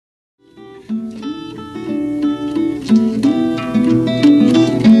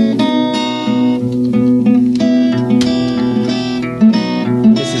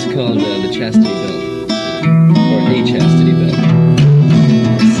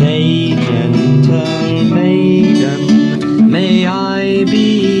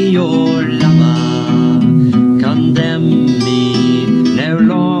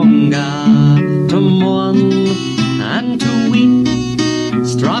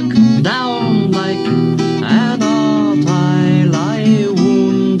struck down like an otter, I lie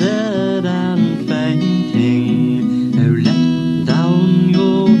wounded and fainting. Oh, let down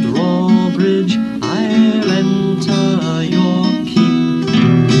your drawbridge, I'll enter your keep.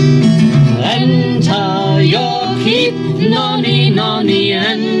 Enter your keep, nonny, nonny,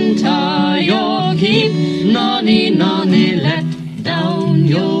 enter your keep, nonny, nonny, let down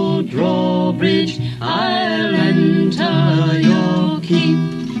your drawbridge, I'll enter your keep.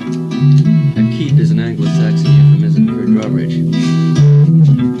 A keep is an Anglo-Saxon euphemism for a drawbridge.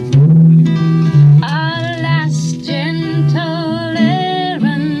 Alas, gentle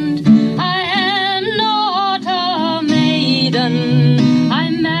errand, I am not a maiden.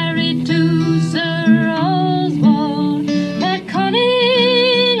 I'm married to Sir Oswald, that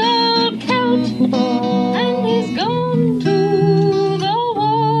cunning old Celt, and he's gone to the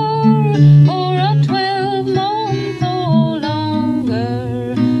war for a 12-month or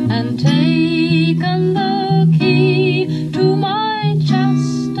longer, and taken the key to my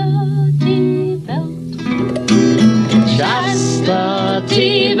chastity belt.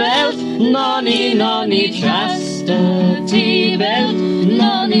 Chastity belt, nonny, nonny, chastity belt,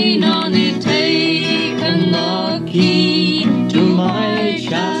 nonny, nonny, taken the key to my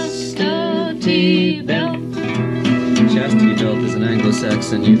chastity belt. Chastity belt is an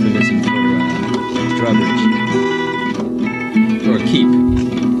Anglo-Saxon euphemism for drawbridge. Or keep.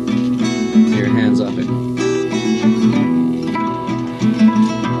 Your hands off it.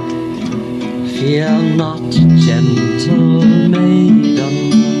 Fear not, gentle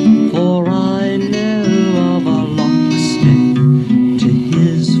maiden, for I know of a locksmith. To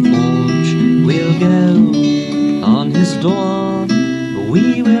his forge we'll go, on his door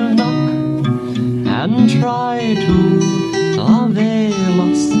we will knock, and try to avail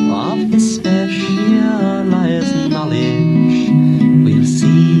us of his specialized knowledge. We'll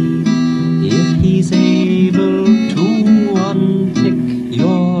see if he's able to unpick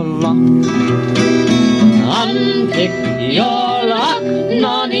your lock. Unpick your lock,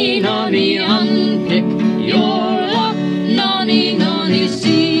 nonny, nonny, unpick your lock, nonny, nonny,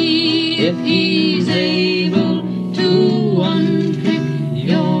 see if he's able to unpick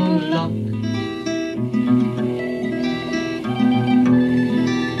your lock.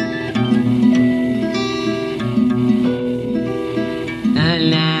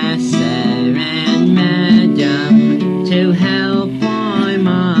 Alas, sir and madam, to help I'm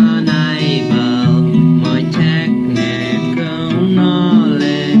unable. My technical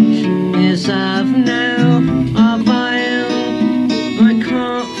knowledge is of no avail. I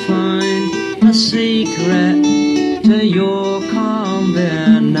can't find a secret to your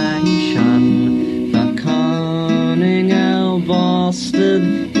combination. The cunning old bastard,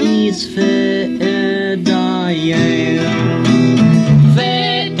 he's fitted a Yale.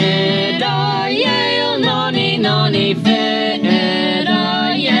 Fitted a Yale, nonny, nonny, fitted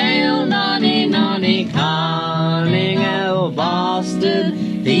a Yale, nonny, nonny, cunning old bastard,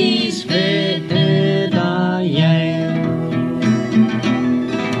 he's fitted a Yale.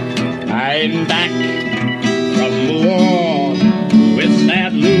 I'm back from the war with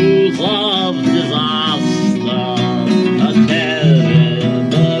sad news of disaster, a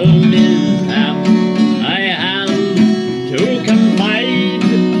terrible mishap I had to confide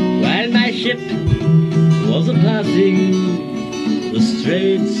while my ship was passing the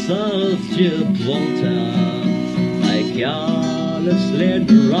Straits of Gibraltar. I carelessly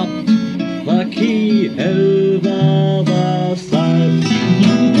dropped the key over the side.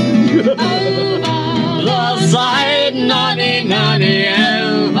 The side, nonny, nonny,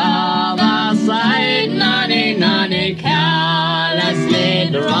 over the side, nonny, nonny, carelessly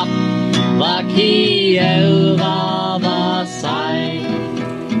dropped the key over the side.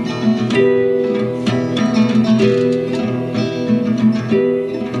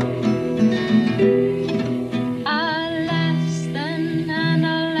 Alas, then, and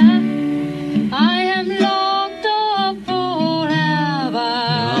alas, I am locked up forever.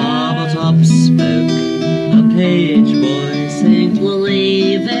 But up spoke a page boy, saying,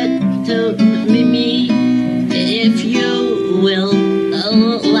 leave it to me, if you will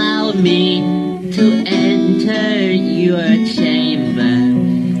allow me to enter your chamber.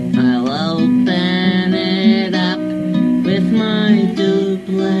 I'll open it up with my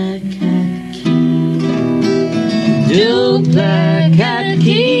duplicate key. Duplicate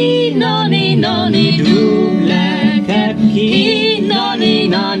key, nonny, nonny, duplicate key, nonny,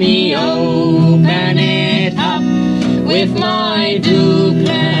 nonny, open it up with my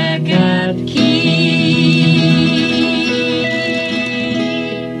duplicate key.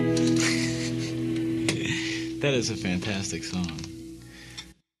 That is a fantastic song.